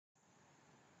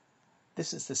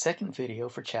This is the second video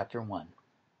for Chapter 1.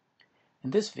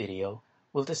 In this video,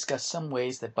 we'll discuss some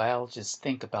ways that biologists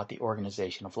think about the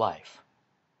organization of life.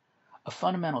 A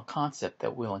fundamental concept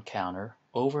that we'll encounter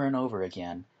over and over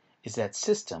again is that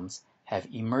systems have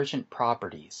emergent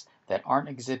properties that aren't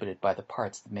exhibited by the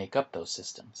parts that make up those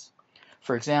systems.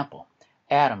 For example,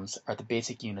 atoms are the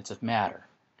basic units of matter.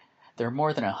 There are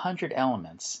more than 100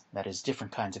 elements, that is,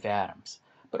 different kinds of atoms,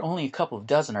 but only a couple of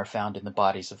dozen are found in the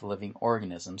bodies of living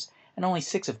organisms, and only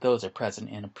 6 of those are present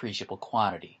in appreciable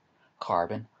quantity: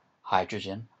 carbon,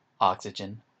 hydrogen,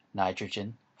 oxygen,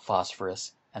 nitrogen,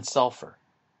 phosphorus, and sulfur.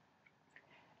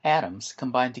 Atoms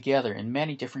combine together in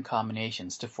many different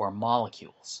combinations to form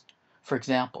molecules. For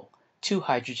example, 2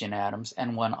 hydrogen atoms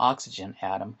and 1 oxygen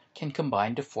atom can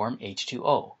combine to form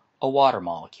H2O, a water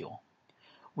molecule.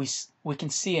 We can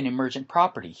see an emergent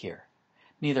property here.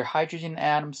 Neither hydrogen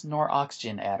atoms nor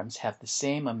oxygen atoms have the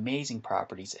same amazing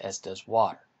properties as does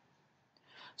water.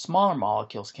 Smaller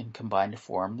molecules can combine to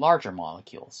form larger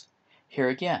molecules. Here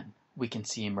again, we can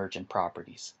see emergent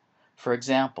properties. For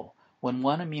example, when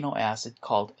one amino acid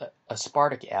called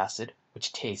aspartic acid,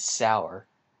 which tastes sour,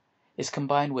 is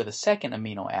combined with a second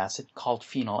amino acid called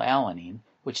phenylalanine,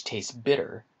 which tastes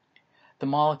bitter, the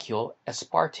molecule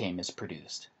aspartame is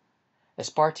produced.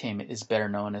 Aspartame is better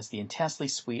known as the intensely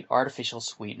sweet artificial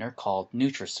sweetener called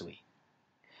NutraSweet.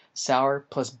 Sour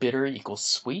plus bitter equals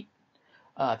sweet?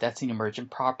 That's an emergent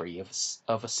property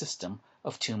of a system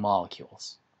of 2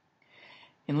 molecules.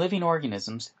 In living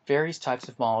organisms, various types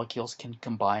of molecules can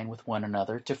combine with one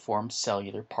another to form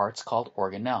cellular parts called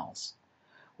organelles.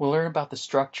 We'll learn about the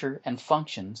structure and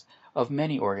functions of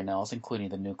many organelles, including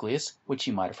the nucleus, which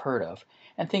you might have heard of,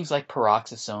 and things like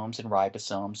peroxisomes and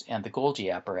ribosomes and the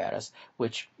Golgi apparatus,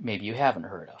 which maybe you haven't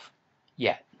heard of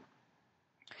yet.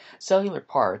 Cellular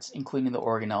parts, including the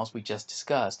organelles we just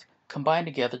discussed, combine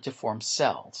together to form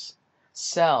cells.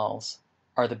 Cells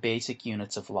are the basic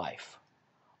units of life.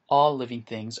 All living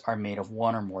things are made of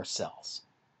 1 or more cells.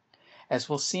 As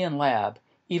we'll see in lab,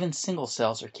 even single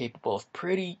cells are capable of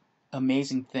pretty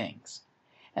amazing things.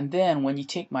 And then, when you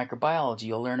take microbiology,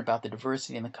 you'll learn about the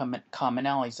diversity and the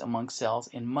commonalities among cells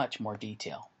in much more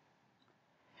detail.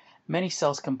 Many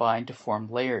cells combine to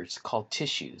form layers called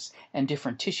tissues, and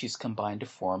different tissues combine to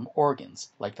form organs,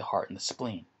 like the heart and the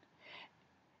spleen.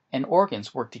 And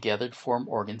organs work together to form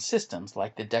organ systems,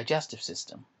 like the digestive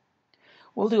system.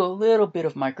 We'll do a little bit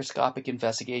of microscopic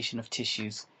investigation of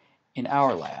tissues in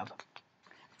our lab.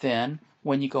 Then,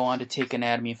 when you go on to take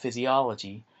anatomy and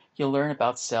physiology, you'll learn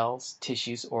about cells,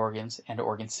 tissues, organs, and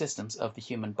organ systems of the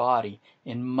human body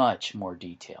in much more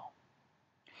detail.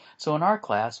 So in our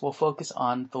class, we'll focus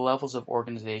on the levels of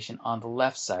organization on the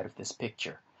left side of this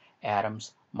picture: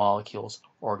 atoms, molecules,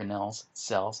 organelles,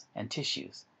 cells, and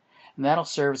tissues. And that'll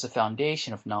serve as a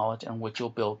foundation of knowledge on which you'll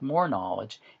build more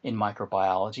knowledge in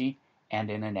microbiology and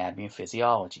in anatomy and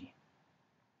physiology.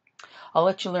 I'll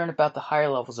let you learn about the higher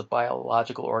levels of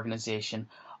biological organization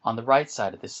on the right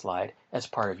side of this slide as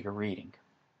part of your reading.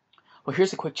 Well,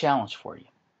 here's a quick challenge for you.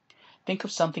 Think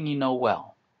of something you know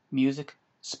well: music,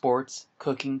 sports,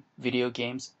 cooking, video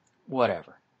games,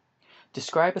 whatever.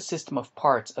 Describe a system of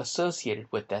parts associated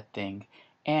with that thing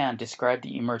and describe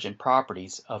the emergent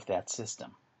properties of that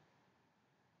system.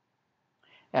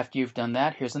 After you've done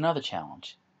that, here's another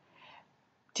challenge.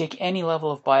 Take any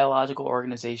level of biological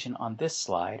organization on this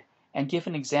slide and give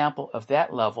an example of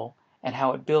that level and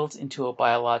how it builds into a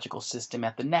biological system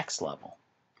at the next level.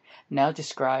 Now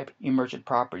describe emergent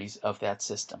properties of that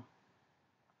system.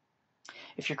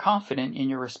 If you're confident in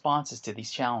your responses to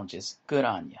these challenges, good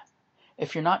on you.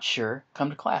 If you're not sure, come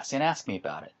to class and ask me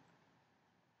about it.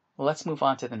 Well, let's move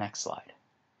on to the next slide.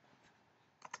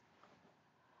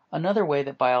 Another way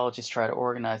that biologists try to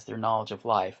organize their knowledge of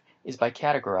life is by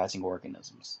categorizing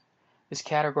organisms. This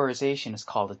categorization is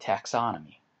called a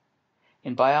taxonomy.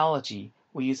 In biology,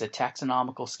 we use a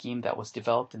taxonomical scheme that was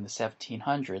developed in the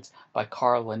 1700s by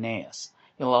Carl Linnaeus.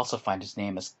 You'll also find his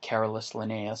name as Carolus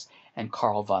Linnaeus and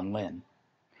Carl von Linne.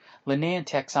 Linnaean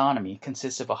taxonomy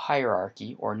consists of a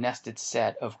hierarchy or nested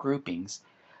set of groupings,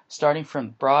 starting from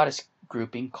the broadest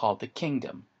grouping called the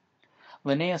kingdom.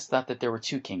 Linnaeus thought that there were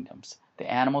 2 kingdoms,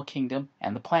 the animal kingdom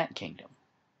and the plant kingdom.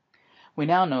 We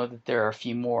now know that there are a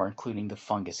few more, including the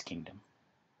fungus kingdom.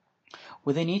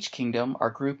 Within each kingdom are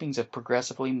groupings of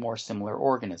progressively more similar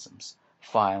organisms: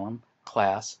 phylum,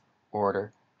 class,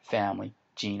 order, family,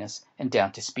 genus, and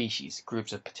down to species,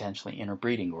 groups of potentially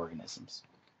interbreeding organisms.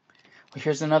 Well,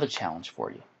 here's another challenge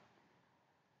for you.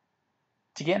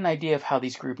 To get an idea of how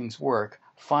these groupings work,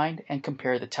 find and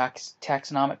compare the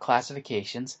taxonomic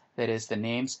classifications, that is, the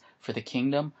names for the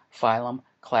kingdom, phylum,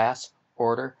 class,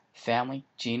 order, family,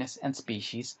 genus, and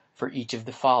species for each of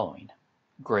the following: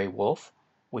 gray wolf,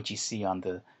 which you see on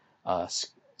the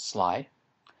slide,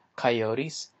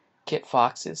 coyotes, kit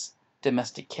foxes,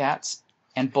 domestic cats,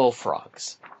 and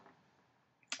bullfrogs.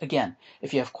 Again,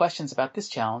 if you have questions about this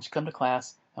challenge, come to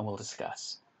class and we'll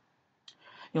discuss.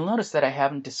 You'll notice that I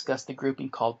haven't discussed the grouping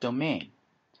called domain.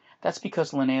 That's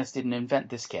because Linnaeus didn't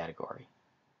invent this category.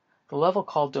 The level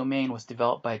called domain was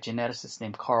developed by a geneticist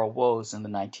named Carl Woese in the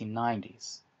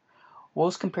 1990s.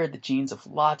 Woese compared the genes of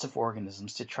lots of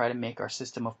organisms to try to make our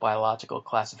system of biological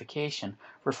classification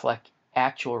reflect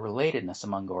actual relatedness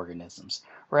among organisms,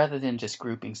 rather than just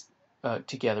grouping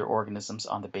together organisms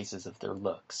on the basis of their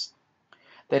looks.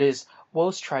 That is,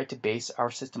 Woese tried to base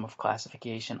our system of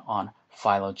classification on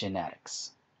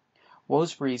phylogenetics.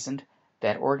 Woese reasoned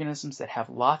that organisms that have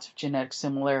lots of genetic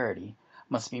similarity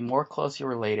must be more closely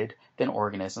related than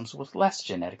organisms with less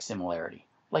genetic similarity,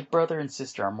 like brother and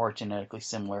sister are more genetically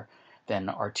similar than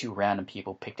are two random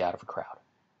people picked out of a crowd.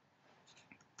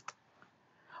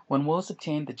 When Woese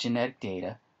obtained the genetic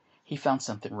data, he found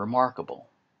something remarkable.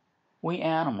 We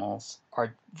animals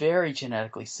are very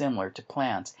genetically similar to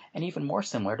plants and even more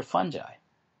similar to fungi.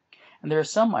 And there are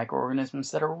some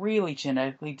microorganisms that are really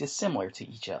genetically dissimilar to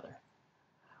each other.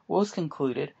 Woese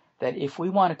concluded that if we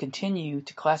want to continue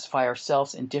to classify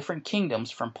ourselves in different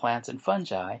kingdoms from plants and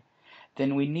fungi,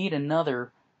 then we need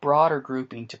another broader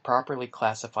grouping to properly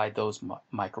classify those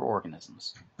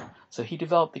microorganisms. So he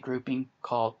developed the grouping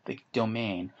called the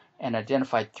domain and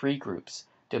identified three groups: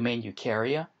 domain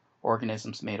eukarya,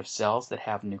 organisms made of cells that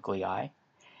have nuclei,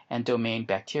 and domain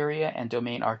bacteria and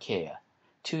domain archaea,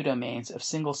 two domains of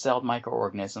single-celled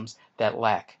microorganisms that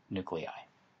lack nuclei.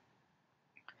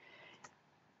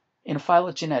 In a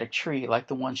phylogenetic tree like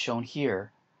the one shown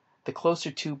here, the closer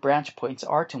two branch points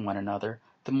are to one another,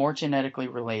 the more genetically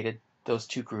related those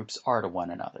two groups are to one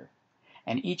another,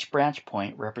 and each branch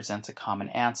point represents a common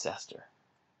ancestor.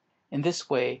 In this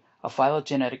way, a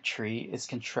phylogenetic tree is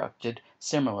constructed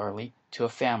similarly to a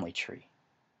family tree.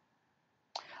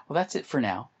 Well, that's it for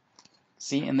now.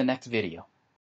 See you in the next video.